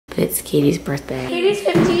It's Katie's birthday. Katie's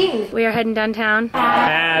 15. We are heading downtown.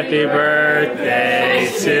 Happy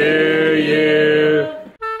birthday to you.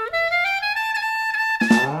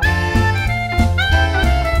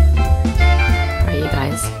 Alright, you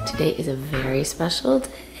guys, today is a very special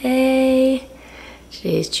day.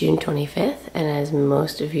 Today is June 25th, and as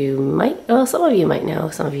most of you might, well, some of you might know,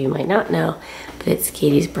 some of you might not know, but it's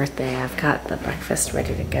Katie's birthday. I've got the breakfast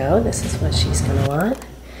ready to go. This is what she's gonna want.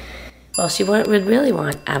 Well, she would really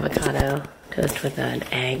want avocado toast with an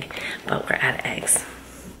egg, but we're out of eggs.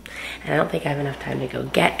 And I don't think I have enough time to go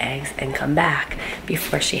get eggs and come back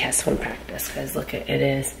before she has swim practice. Because look, it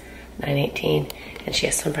is 9:18 and she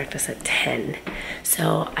has swim practice at 10.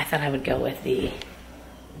 So I thought I would go with the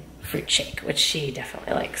fruit shake, which she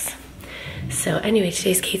definitely likes. So anyway,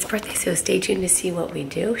 today's Kate's birthday, so stay tuned to see what we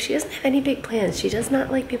do. She doesn't have any big plans. She does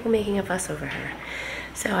not like people making a fuss over her.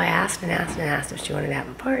 So I asked and asked and asked if she wanted to have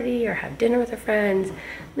a party or have dinner with her friends.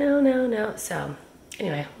 No, no, no. So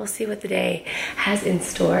anyway, we'll see what the day has in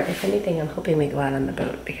store. If anything, I'm hoping we go out on the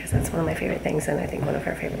boat because that's one of my favorite things, and I think one of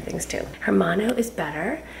her favorite things too. Her mono is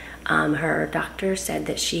better. Her doctor said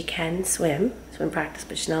that she can swim practice,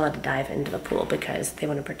 but she's not allowed to dive into the pool because they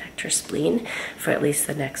want to protect her spleen for at least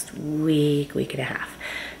the next week and a half.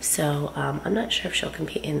 So I'm not sure if she'll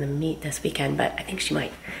compete in the meet this weekend, but I think she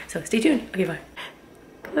might. So stay tuned. Okay, bye.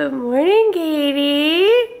 Good morning, Katie.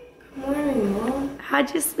 Good morning, Mom.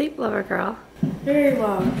 How'd you sleep, lover girl? Very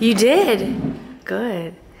well. You did?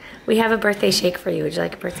 Good. We have a birthday shake for you. Would you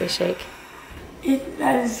like a birthday shake?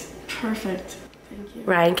 That is perfect. Thank you.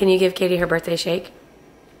 Ryan, can you give Katie her birthday shake?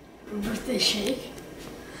 Birthday shake?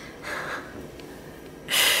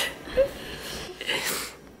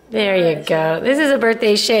 There you go. This is a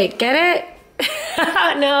birthday shake. Get it?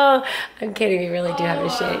 No, I'm kidding. We really do have a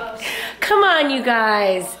shake. Come on, you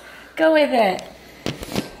guys. Go with it.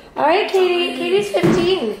 All right, Katie. Katie's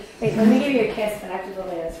 15. Wait, let me give you a kiss, but I have to go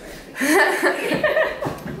like this first.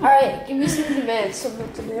 All right, give me some advance.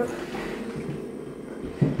 Something to do.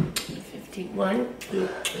 51, 2,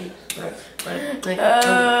 3, 4, 5,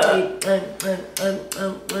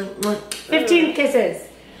 15 kisses.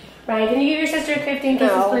 Ryan, can you give your sister 15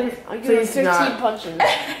 kisses, please? I'll give her 15 punches.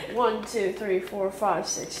 1, 2, 3, 4, 5,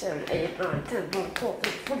 6, 7, 8, 9, 10, 11, 12,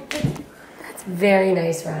 13, 14. That's very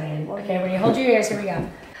nice, Ryan. Okay, when you hold your ears, here we go.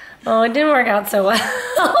 Oh, it didn't work out so well.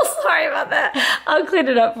 Sorry about that. I'll clean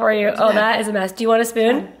it up for you. Oh, that is a mess. Do you want a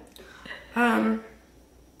spoon?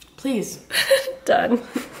 Please. Done.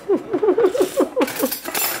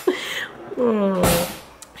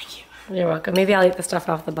 Thank you. You're welcome. Maybe I'll eat the stuff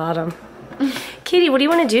off the bottom. Katie, what do you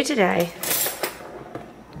want to do today?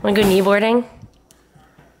 Want to go kneeboarding?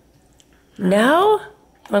 No?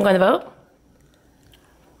 Want to go on the boat?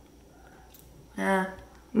 Yeah.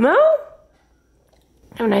 No?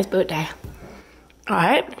 Have a nice boat day. All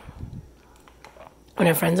right. Want to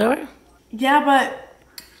have friends over? Yeah, but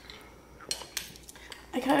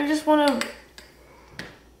I kind of just want to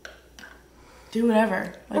do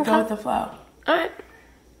whatever. Like, go with the flow. All right.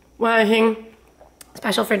 Want anything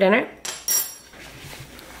special for dinner?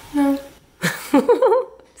 No.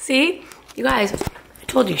 See? You guys, I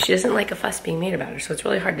told you, she doesn't like a fuss being made about her, so it's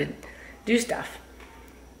really hard to do stuff.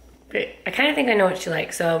 But I kind of think I know what she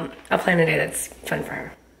likes, so I'll plan a day that's fun for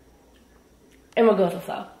her. And we'll go with the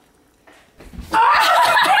flow. It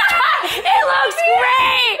looks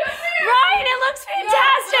great! Ryan, it looks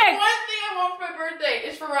fantastic! One thing I want for my birthday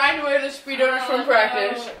is for Ryan to wear the speedo to swim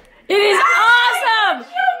practice. It is awesome!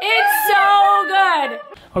 It's so good!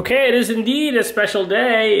 Okay, it is indeed a special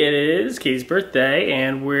day. It is Katie's birthday,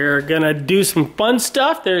 and we're gonna do some fun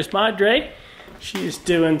stuff. There's Madre. She's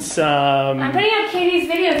doing some... I'm putting up Katie's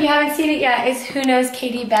video. If you haven't seen it yet, it's Who Knows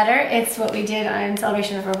Katie Better. It's what we did in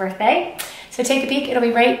celebration of her birthday. So take a peek. It'll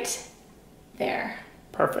be right there.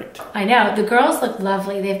 Perfect. I know. The girls look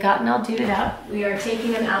lovely. They've gotten all duded up. We are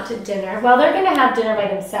taking them out to dinner. Well, they're going to have dinner by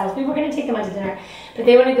themselves. We were going to take them out to dinner, but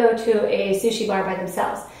they want to go to a sushi bar by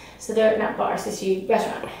themselves. So they're, not bar, sushi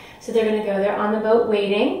restaurant. So they're going to go. They're on the boat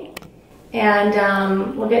waiting. And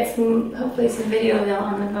we'll get some, hopefully some video of them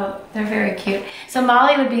on the boat. They're very cute. So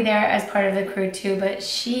Molly would be there as part of the crew too, but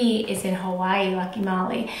she is in Hawaii, lucky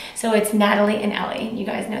Molly. So it's Natalie and Ellie. You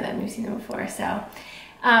guys know them, you've seen them before. So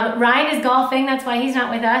Ryan is golfing, that's why he's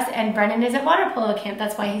not with us. And Brennan is at water polo camp,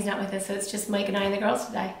 that's why he's not with us. So it's just Mike and I and the girls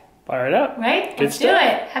today. Fire it up. Right? Good Let's stuff. do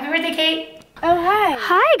it. Happy birthday, Kate. Oh, hi.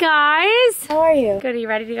 Hi, guys. How are you? Good, are you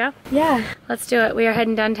ready to go? Yeah. Let's do it. We are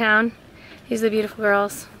heading downtown. These are the beautiful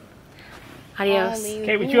girls. Adios.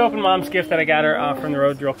 Kate, would you open Mom's gift that I got her from the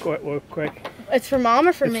road real quick? It's for Mom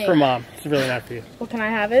or for me? It's for Mom. It's really not for you. Well, can I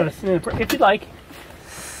have it? If you'd like.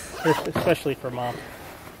 Especially for Mom.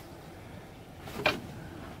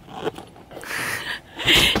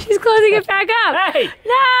 closing it back up. Hey!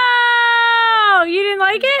 No! You didn't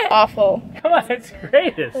like it? Awful. Come on, it's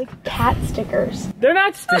great. Like cat stickers. They're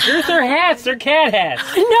not stickers, they're hats. They're cat hats.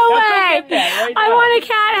 No Now way! go get that right I now. want a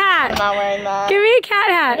cat hat. I'm not wearing that. Give me a cat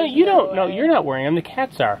hat. No, you don't. No, you're not wearing them. The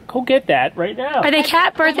cats are. Go get that right now. Are they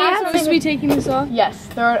cat birthday hats? supposed to be taking this off? Yes,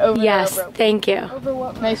 throw it over. Yes, thank you. Over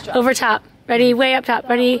what? Nice job. Over top. Ready? Way up top.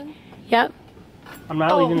 Ready? Yep. I'm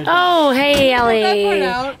not leaving the Oh, hey, that part Ellie.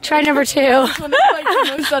 out. Try number 2. One of like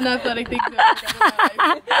the most unathletic things I've ever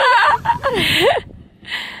done.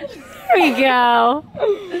 There we go.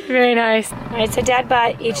 Very nice. All right, so Dad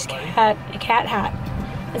bought each cat a cat hat.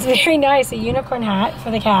 It's very nice, a unicorn hat for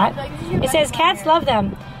the cat. It says cats love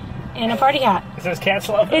them, and a party hat. It says cats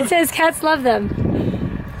love them. It says cats love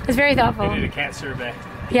them. It's very thoughtful. They did a cat survey.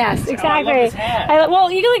 Yes, exactly. I love this hat. Well,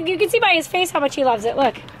 you can see by his face how much he loves it.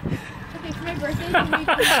 Look. Okay, for my birthday, can we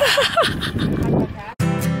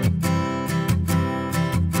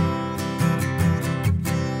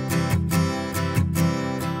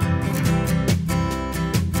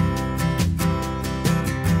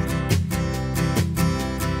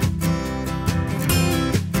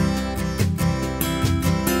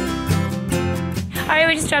All right,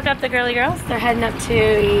 we just dropped off the girly girls. They're heading up to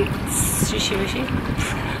eat sushi.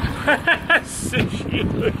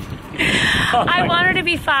 Sushi. I want her to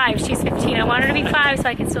be 5. She's 15. I want her to be 5 so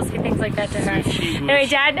I can still say things like that to her. Anyway,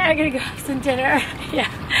 Dad and I are going to go have some dinner. Yeah,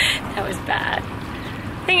 that was bad.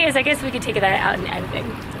 Thing is, I guess we could take that out in editing.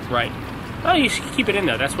 Right. Oh, you should keep it in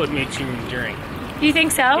though. That's what makes you enduring. You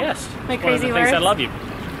think so? Yes. My One of crazy the words? things I love you.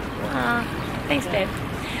 Thanks, babe.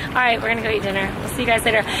 All right, we're going to go eat dinner. We'll see you guys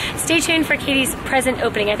later. Stay tuned for Katie's present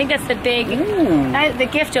opening. I think that's the big, the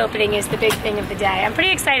gift opening is the big thing of the day. I'm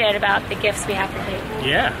pretty excited about the gifts we have for Katie.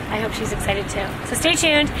 Yeah. I hope she's excited too. So stay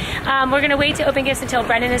tuned. We're going to wait to open gifts until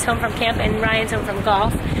Brennan is home from camp and Ryan's home from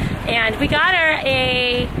golf. And we got her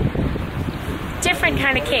a different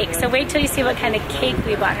kind of cake. So wait till you see what kind of cake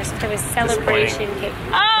we bought her. Some type of celebration cake.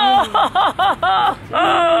 Oh!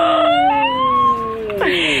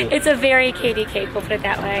 It's a very Katie cake, we'll put it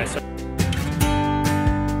that way.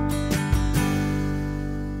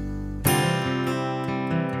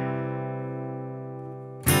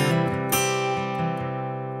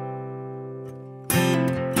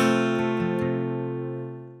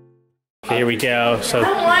 Here we go. So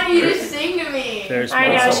I want you to sing to me. there's I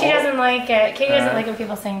know, she doesn't like it. Katie doesn't like when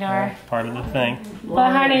people sing to her. part of the thing.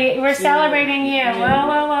 But honey, we're celebrating you.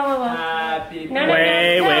 Whoa. No,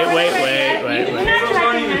 Wait. You're not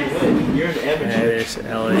directing this. There's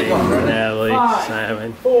Ellie, Donnelly,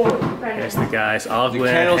 Simon. There's the guys. All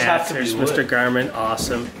wearing hats. There's Mr. Garmin.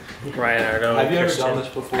 Awesome. Ryan Ardo. Have you ever done this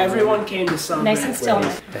before? Everyone came to celebrate. Nice and still.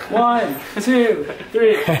 1, 2,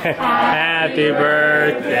 3. Happy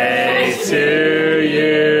birthday to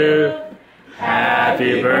you.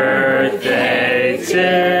 Happy birthday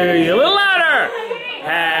to you. A little louder.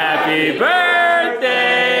 Happy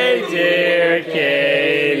birthday, dear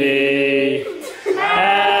Katie.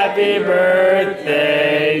 Happy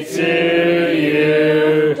birthday to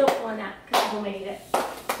you. Don't want that, because people made it.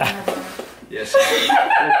 Yes.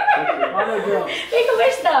 Make a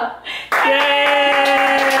wish though.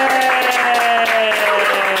 Yay!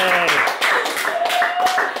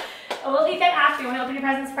 We'll eat that after. You want to open your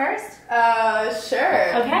presents first?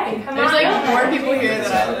 Sure. Okay, come There's on. like more people here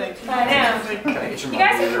than I like. I know. You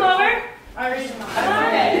guys can come over.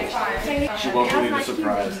 She won't believe the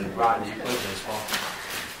surprise.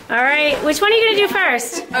 All right, which one are you going to do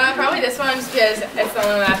first? Probably this one just because it's the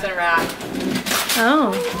one that's in wrap.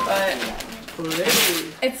 Oh. But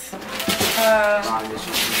it's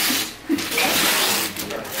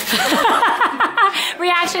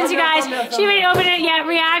Reactions, you guys. She didn't open it yet.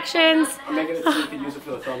 Reactions. Megan, you could use it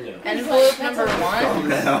for the thumbnail. envelope number 1.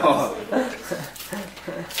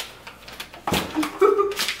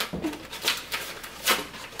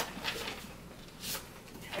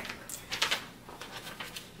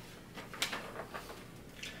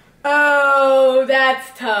 Oh,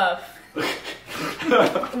 that's tough.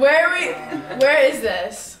 Where is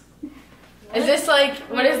this? Is this like,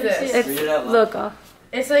 what is this? It's local.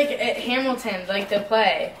 It's like at Hamilton, like the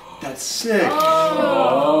play. That's sick. Because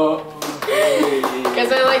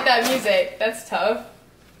I like that music. That's tough.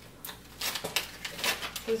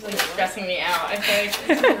 This is like stressing me out. I feel like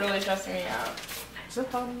it's really stressing me out.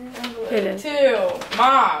 It is. 2,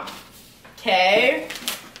 Mom. K.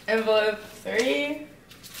 Envelope 3.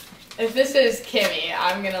 If this is Kimmy,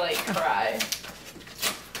 I'm gonna like cry.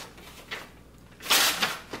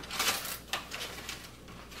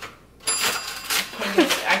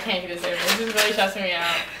 I can't get this over. This is really stressing me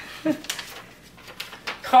out.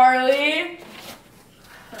 Carly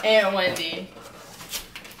and Wendy.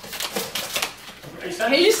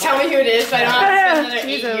 Can you just tell me who it is so I don't have to spend another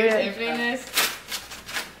 8 She's so years good. opening this?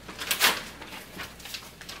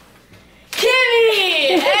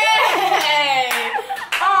 Kimmy! Hey!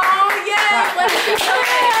 Oh, yeah! Let's do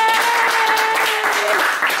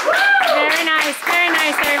Very nice,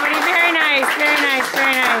 everybody. Very nice, very nice,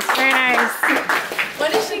 very nice, very nice.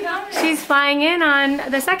 When is she coming? She's flying in on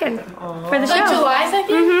the 2nd for the show. Like July 2nd?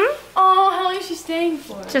 Mm-hmm. Oh, how long is she staying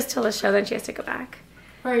for? Just till the show, then she has to go back.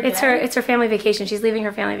 For a It's day? her family vacation. She's leaving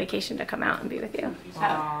her family vacation to come out and be with you.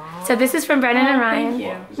 So this is from Brennan and Ryan.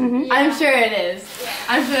 Thank you. I'm sure it is.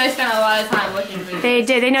 I'm sure they spent a lot of time looking for this. They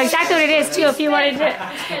did. They know exactly what it is too. If you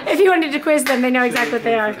wanted to quiz them, they know exactly what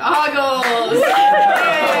they are. Goggles!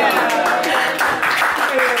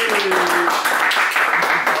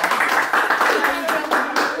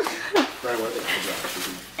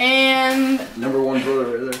 And #1 brother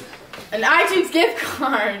right there. an iTunes gift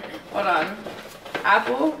card. Hold on.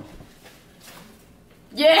 Apple?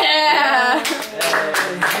 Yeah!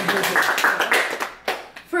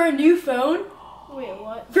 For a new phone? Wait,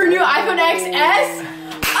 what? For a new iPhone XS?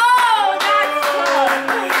 Oh, that's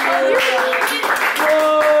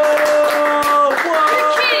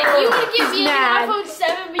You're kidding. You would give me an iPhone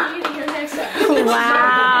 7, but you get your next one.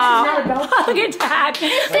 Wow! Look at Dad. Dad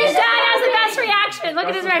has the best reaction. Look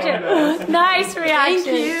at his reaction. Nice reaction.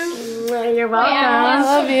 Thank you. You're welcome. I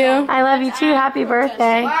love you. I love you too. Happy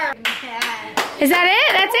birthday. Is that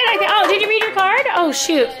it? That's it? I think. Oh, did you read your card? Oh,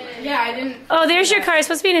 shoot. Yeah, I didn't. Oh, there's your card. It's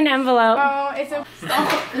supposed to be in an envelope. Oh, it's a.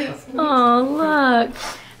 Oh, please. Oh, look.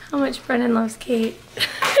 How much Brennan loves Kate.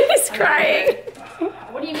 He's crying.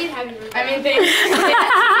 What do you mean, happy birthday? I mean, thanks.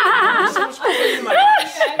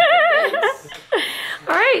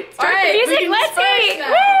 All right. Start the music. Let's see.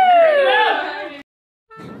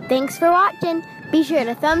 Woo! Thanks for watching. Be sure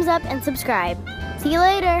to thumbs up and subscribe. See you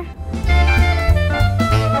later.